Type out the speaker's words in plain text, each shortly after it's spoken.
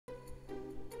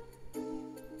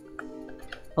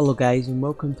Hello guys and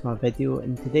welcome to my video.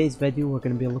 In today's video we're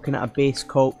going to be looking at a base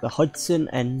called the Hudson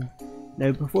Inn.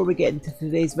 Now before we get into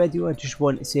today's video, I just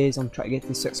want to say I'm trying to get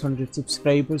to 600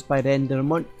 subscribers by the end of the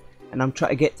month, and I'm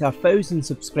trying to get to 1,000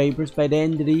 subscribers by the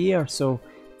end of the year. So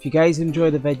if you guys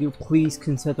enjoy the video, please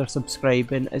consider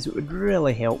subscribing, as it would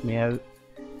really help me out.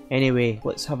 Anyway,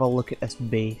 let's have a look at this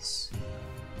base.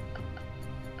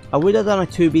 I would have done a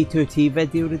 2B2T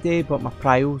video today, but my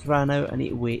prios ran out. I need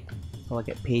to wait till I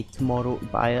get paid tomorrow to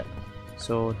buy it,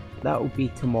 so that will be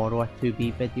tomorrow a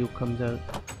 2B video comes out.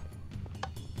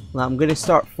 Now I'm going to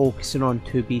start focusing on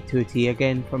 2B2T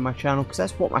again for my channel, because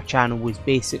that's what my channel was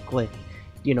basically,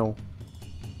 you know,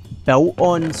 built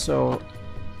on, so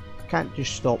I can't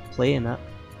just stop playing it.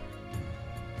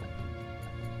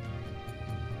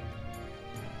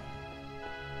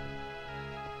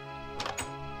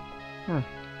 Huh.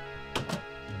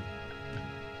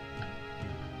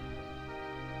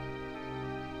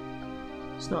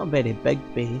 It's not a very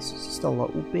big base, it's just a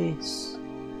little base.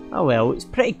 Oh well, it's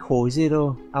pretty cozy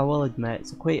though, I will admit,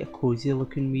 it's quite a cozy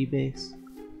looking wee base.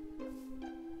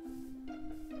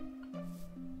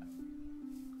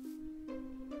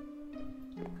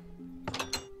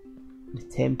 The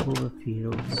Temple of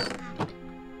Heroes.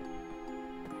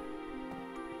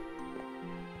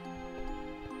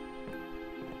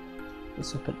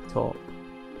 It's up at the top.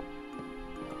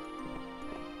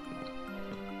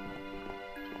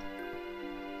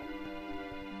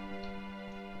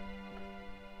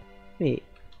 Wait,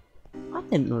 I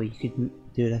didn't know you could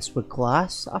do this with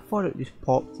glass. I thought it just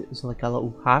popped, it was like a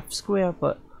little half square,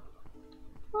 but...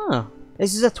 Huh.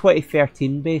 This is a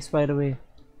 2013 base, by the way.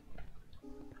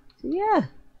 So yeah,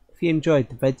 if you enjoyed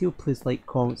the video, please like,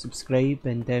 comment, subscribe,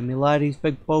 and my Larry's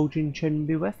big bulging chin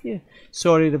be with you.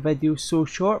 Sorry the video's so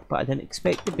short, but I didn't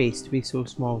expect the base to be so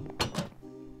small.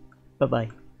 Bye bye.